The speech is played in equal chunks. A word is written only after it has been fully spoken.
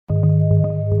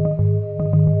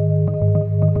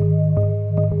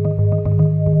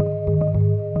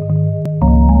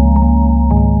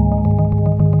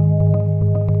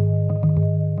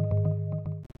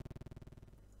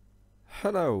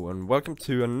Hello and welcome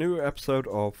to a new episode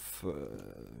of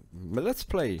Let's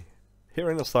Play here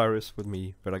in Osiris with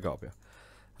me, Veragavia.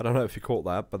 I don't know if you caught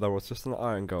that, but there was just an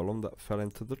iron golem that fell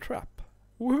into the trap.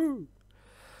 Woohoo!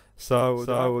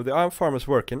 So the iron farm is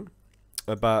working,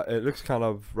 but it looks kind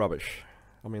of rubbish.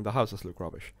 I mean, the houses look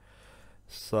rubbish.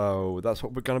 So that's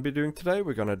what we're going to be doing today.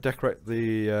 We're going to decorate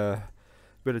the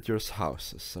villagers'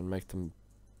 houses and make them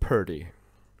purdy.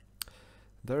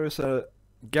 There is a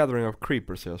gathering of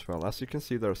creepers here as well. As you can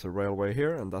see, there's a railway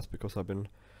here, and that's because I've been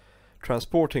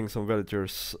transporting some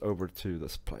villagers over to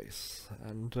this place.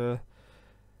 And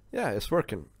yeah, it's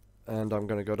working. And I'm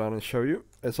gonna go down and show you.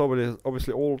 It's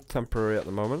obviously all temporary at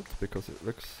the moment because it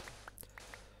looks...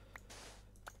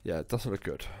 yeah, it doesn't look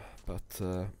good. But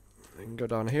we can go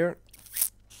down here.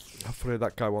 Hopefully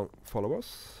that guy won't follow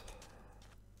us.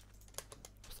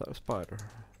 Is that a spider?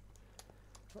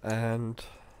 And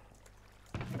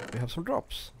we have some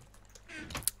drops,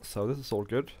 so this is all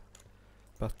good.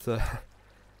 But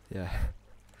yeah,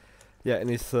 it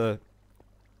needs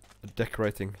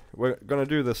decorating. We're gonna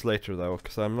do this later though,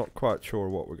 because I'm not quite sure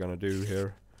what we're gonna do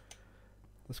here.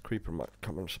 This creeper might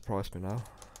come and surprise me now.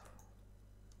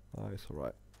 Oh, it's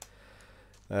alright.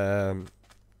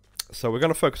 So we're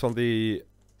gonna focus on the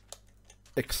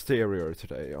exterior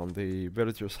today, on the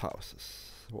villagers'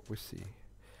 houses. What we see.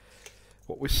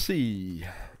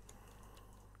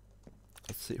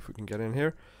 Let's see if we can get in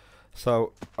here.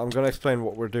 So I'm going to explain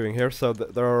what we're doing here. So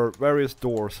there are various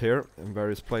doors here in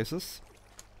various places,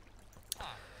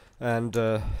 and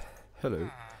hello,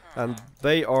 and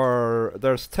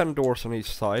there's 10 doors on each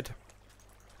side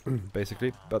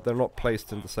basically, but they're not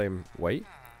placed in the same way,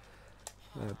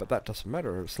 but that doesn't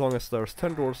matter as long as there's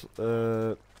 10 doors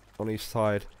on each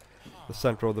side. The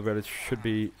center of the village should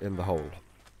be in the hole.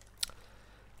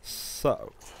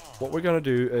 So what we're gonna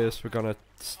do is we're gonna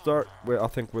start with, I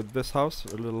think, with this house,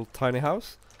 a little tiny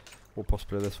house, or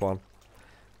possibly this one,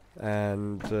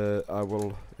 and I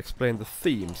will explain the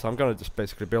theme. So I'm gonna just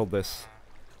basically build this,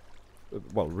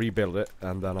 well, rebuild it,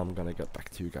 and then I'm gonna get back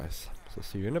to you guys. So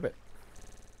see you in a bit.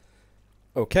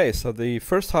 Okay, so the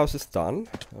first house is done.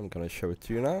 I'm gonna show it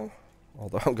to you now,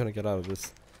 although I'm gonna get out of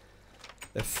this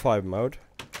F5 mode.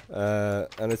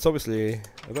 And it's obviously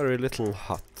a very little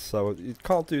hut, so you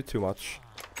can't do too much.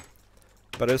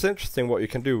 But it's interesting what you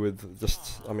can do with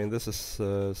just, I mean, this is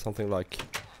something like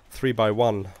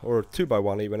 3x1 or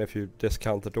 2x1 even if you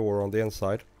discount the door on the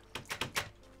inside.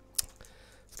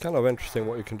 It's kind of interesting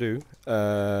what you can do.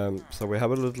 So we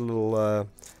have a little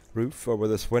roof over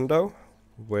this window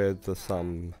with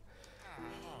some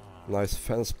nice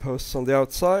fence posts on the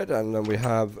outside, and then we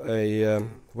have a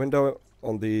window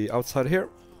on the outside here.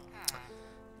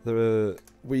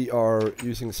 We are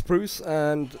using spruce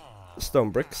and stone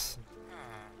bricks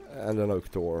and an oak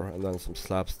door, and then some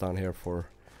slabs down here for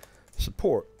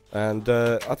support. And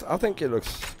I think it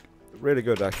looks really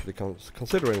good actually,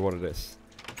 considering what it is.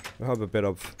 We have a bit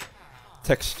of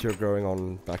texture going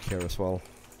on back here as well,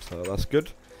 so that's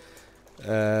good.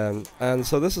 And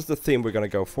so this is the theme we're gonna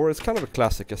go for. It's kind of a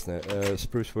classic, isn't it?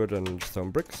 Spruce wood and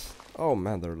stone bricks. Oh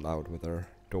man, they're loud with their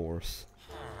doors.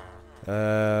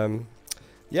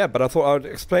 Yeah, but I thought I would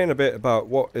explain a bit about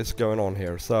what is going on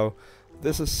here. So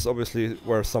this is obviously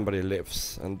where somebody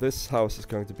lives, and this house is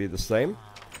going to be the same,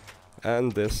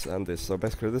 and this and this. So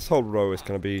basically this whole row is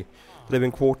going to be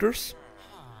living quarters.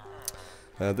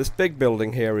 This big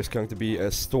building here is going to be a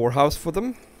storehouse for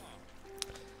them,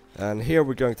 and here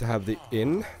we're going to have the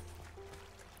inn.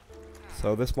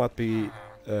 So this might be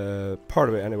part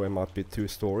of it anyway, might be 2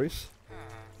 stories,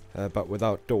 but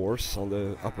without doors on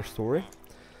the upper story.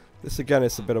 This again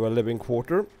is a bit of a living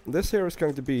quarter. This here is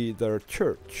going to be their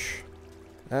church.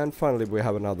 And finally we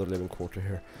have another living quarter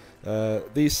here.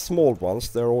 These small ones,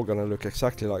 they're all going to look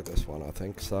exactly like this one, I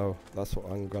think. So that's what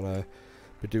I'm going to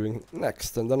be doing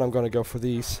next. And then I'm going to go for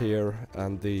these here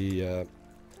and the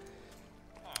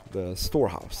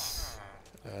storehouse.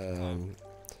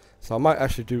 So I might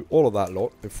actually do all of that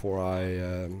lot before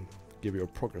I give you a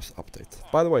progress update.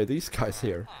 By the way, these guys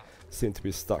here seem to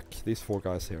be stuck. These 4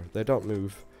 guys here, they don't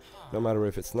move, no matter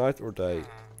if it's night or day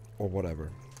or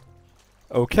whatever.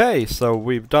 Okay, so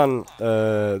we've done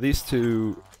these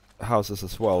 2 houses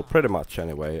as well, pretty much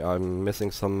anyway. I'm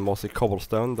missing some mossy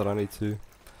cobblestone that I need to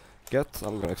get.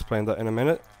 I'm going to explain that in a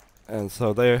minute. And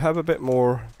so they have a bit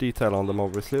more detail on them,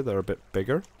 obviously. They're a bit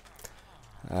bigger.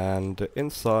 And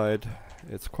inside,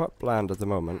 it's quite bland at the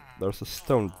moment. There's a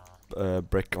stone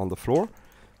brick on the floor,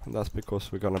 and that's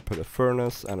because we're going to put a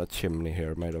furnace and a chimney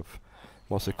here made of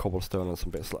mossy cobblestone and some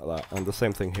bits like that. And the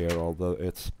same thing here, although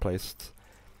it's placed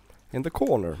in the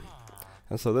corner.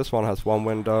 And so this one has 1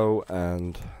 window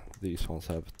and these ones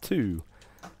have 2.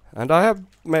 And I have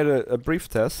made a brief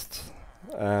test,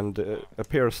 and it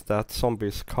appears that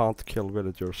zombies can't kill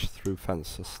villagers through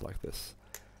fences like this.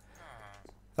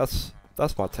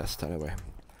 That's my test anyway.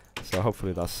 So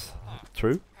hopefully that's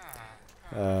true.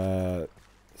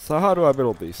 So how do I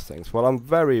build these things? Well, I'm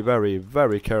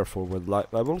very careful with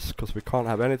light levels, because we can't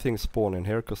have anything spawn in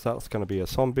here, because that's going to be a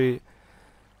zombie,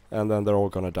 and then they're all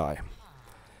going to die.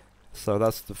 So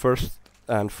that's the first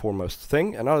and foremost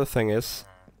thing. Another thing is,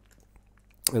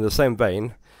 in the same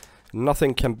vein,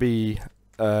 nothing can be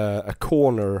a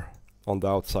corner on the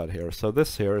outside here. So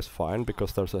this here is fine,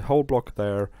 because there's a whole block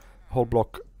there, a whole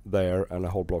block there, and a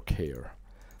whole block here.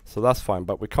 So that's fine,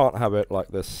 but we can't have it like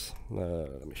this.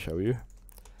 Let me show you.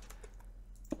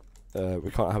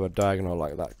 We can't have a diagonal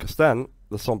like that, because then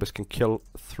the zombies can kill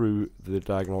through the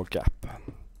diagonal gap.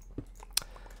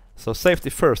 So safety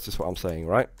first is what I'm saying,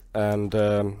 right? And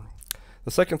the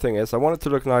second thing is, I want it to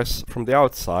look nice from the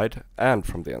outside and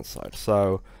from the inside.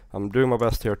 So I'm doing my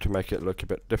best here to make it look a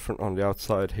bit different on the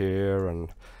outside here, and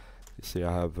you see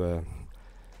I have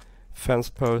fence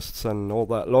posts and all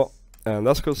that lot. And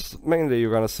that's because mainly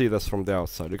you're gonna see this from the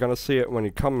outside. You're gonna see it when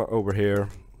you come over here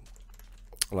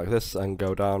like this and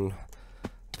go down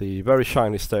the very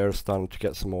shiny stairs down to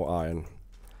get some more iron.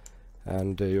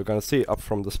 And you're gonna see it up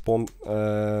from the spawn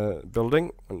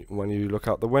building when you look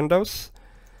out the windows.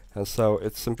 And so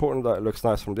it's important that it looks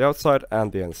nice from the outside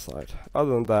and the inside.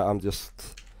 Other than that, I'm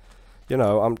just, you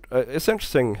know, it's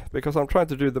interesting because I'm trying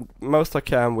to do the most I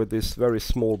can with these very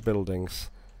small buildings.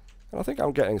 And I think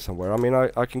I'm getting somewhere. I mean,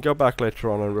 I can go back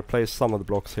later on and replace some of the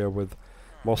blocks here with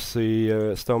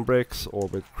mossy stone bricks, or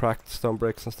with cracked stone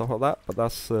bricks and stuff like that, but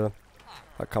that's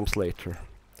that comes later.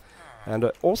 And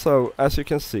also, as you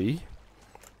can see,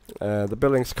 the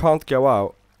buildings can't go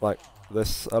out like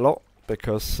this a lot,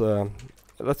 because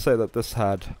let's say that this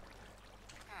had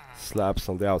slabs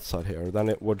on the outside here, then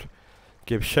it would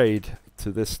give shade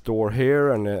to this door here,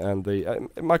 and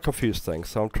it might confuse things.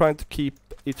 So I'm trying to keep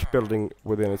each building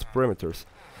within its perimeters,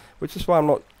 which is why I'm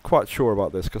not quite sure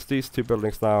about this, because these two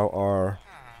buildings now are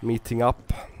meeting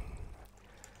up.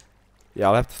 Yeah,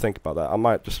 I'll have to think about that. I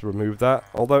might just remove that,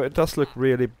 although it does look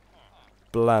really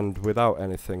bland without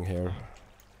anything here.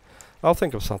 I'll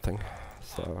think of something,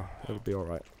 so it'll be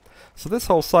alright. So this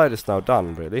whole side is now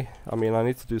done, really. I mean, I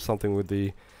need to do something with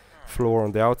the floor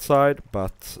on the outside,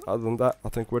 but other than that, I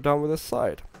think we're done with this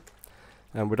side.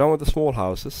 And we're done with the small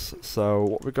houses, so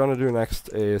what we're gonna do next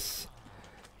is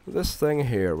this thing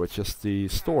here, which is the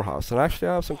storehouse. And actually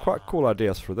I have some quite cool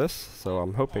ideas for this, so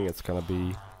I'm hoping it's gonna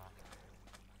be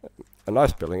a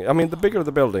nice building. I mean, the bigger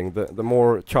the building, the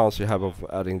more chance you have of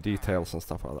adding details and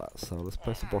stuff like that. So let's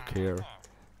place a block here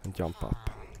and jump up.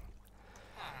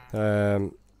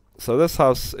 So this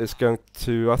house is going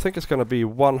to, I think it's going to be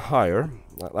one higher,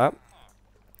 like that.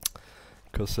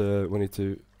 Because we need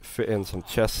to fit in some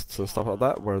chests and stuff like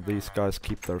that, where these guys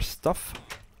keep their stuff.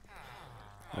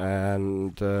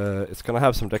 And it's going to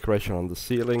have some decoration on the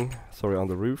ceiling, sorry, on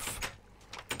the roof.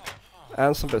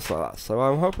 And some bits like that. So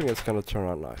I'm hoping it's going to turn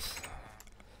out nice.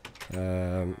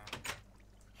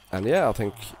 And yeah, I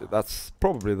think that's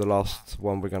probably the last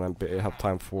one we're going to have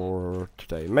time for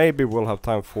today. Maybe we'll have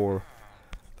time for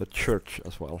the church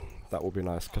as well. That would be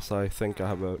nice, because I think I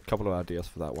have a couple of ideas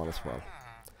for that one as well.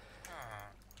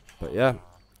 But yeah,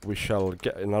 we shall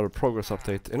get another progress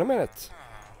update in a minute.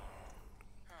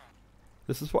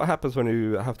 This is what happens when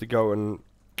you have to go and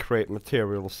create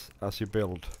materials as you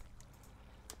build.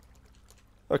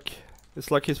 Look,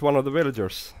 it's like he's one of the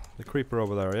villagers. The creeper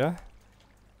over there, yeah?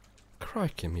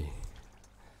 Crikey me.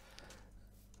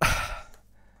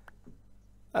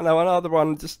 And now another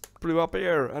one just blew up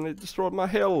here and it destroyed my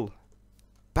hill.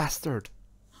 Bastard.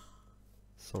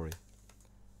 Sorry.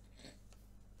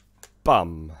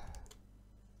 Bum.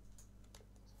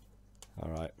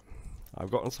 Alright.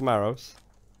 I've gotten some arrows.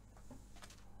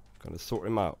 Gonna sort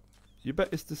him out. You bet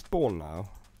it's despawned now.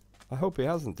 I hope he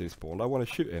hasn't despawned. I want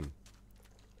to shoot him.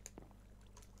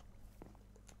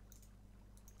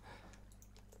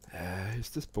 He's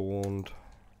despawned.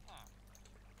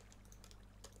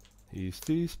 He's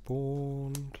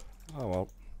despawned. Oh well.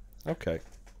 Okay.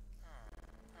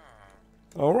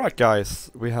 Alright guys,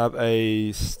 we have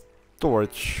a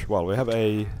storage, well, we have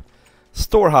a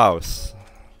storehouse.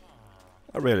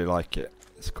 I really like it.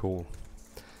 It's cool.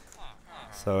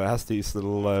 So it has these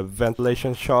little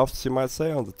ventilation shafts, you might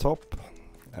say, on the top.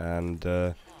 And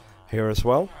here as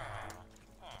well.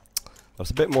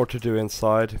 There's a bit more to do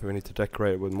inside. We need to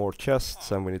decorate it with more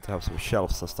chests, and we need to have some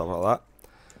shelves and stuff like that.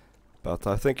 But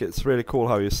I think it's really cool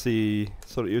how you see,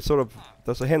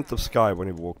 there's a hint of sky when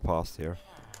you walk past here.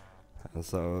 And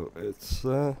so it's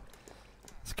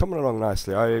it's coming along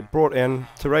nicely. I brought in,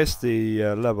 to raise the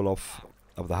level of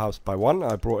the house by 1,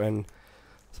 I brought in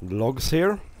some logs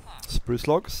here, spruce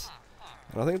logs,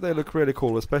 and I think they look really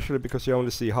cool, especially because you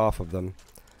only see half of them.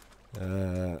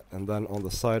 And then on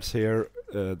the sides here,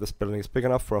 this building is big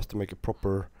enough for us to make a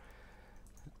proper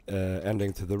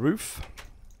ending to the roof.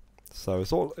 So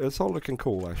it's all looking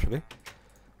cool, actually.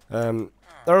 There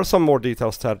are some more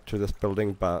details to add to this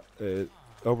building, but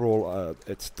overall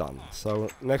it's done. So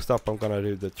next up I'm gonna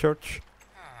do the church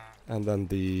and then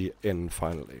the inn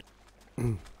finally.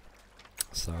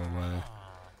 So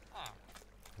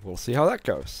we'll see how that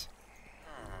goes.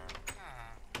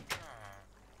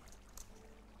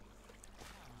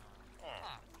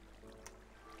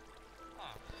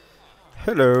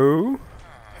 Hello,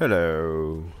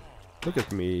 hello, look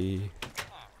at me.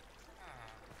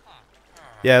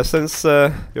 Yeah, since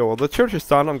well, the church is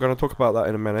done, I'm gonna talk about that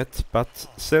in a minute, but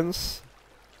since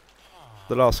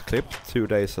the last clip, 2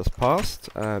 days has passed,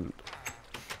 and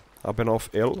I've been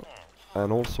off ill,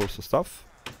 and all sorts of stuff,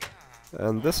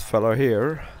 and this fellow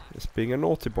here is being a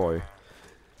naughty boy.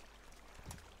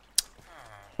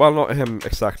 Well, not him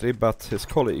exactly, but his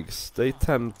colleagues. They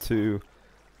tend to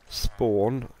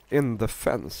spawn in the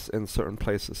fence in certain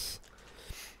places.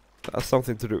 That has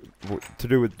something to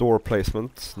do with door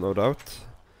placement, no doubt.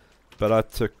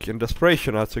 But in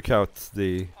desperation, I took out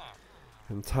the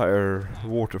entire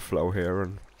water flow here,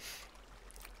 and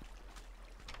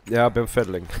yeah, I've been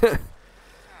fiddling.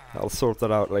 I'll sort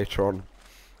that out later on.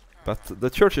 But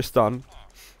the church is done.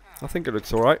 I think it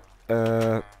looks alright.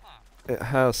 It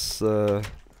has let's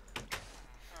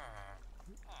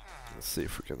see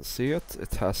if we can see it.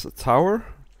 It has a tower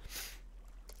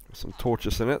with some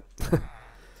torches in it.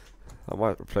 I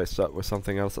might replace that with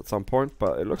something else at some point,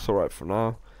 but it looks alright for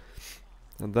now.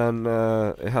 And then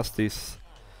it has these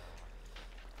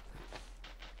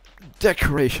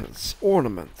decorations,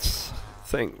 ornaments,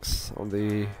 things on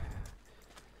the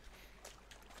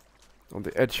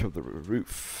edge of the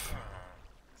roof,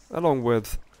 along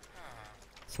with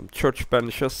some church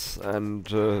benches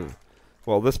and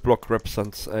well, this block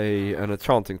represents an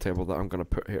enchanting table that I'm gonna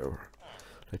put here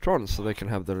later on, so they can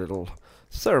have their little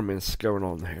ceremonies going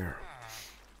on here.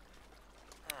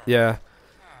 Yeah,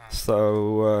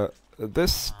 so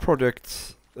this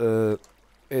project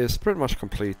is pretty much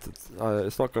completed.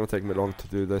 It's not going to take me long to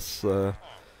do this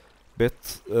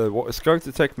bit. What is going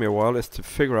to take me a while is to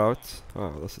figure out,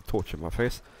 oh, there's a torch in my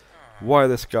face, why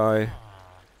this guy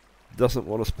doesn't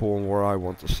want to spawn where I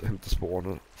want him to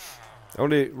spawn. The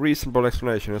only reasonable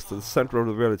explanation is that the center of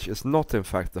the village is not in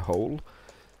fact the hole,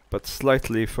 but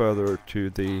slightly further to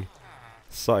the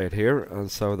side here, and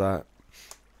so that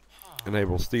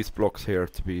enables these blocks here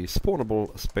to be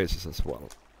spawnable spaces as well.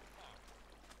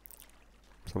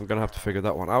 So I'm gonna have to figure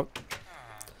that one out.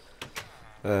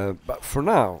 But for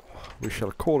now, we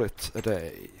shall call it a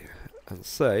day and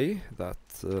say that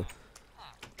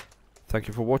thank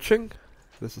you for watching.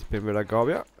 This has been Villa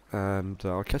Gavia, and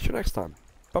I'll catch you next time.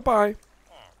 Bye bye!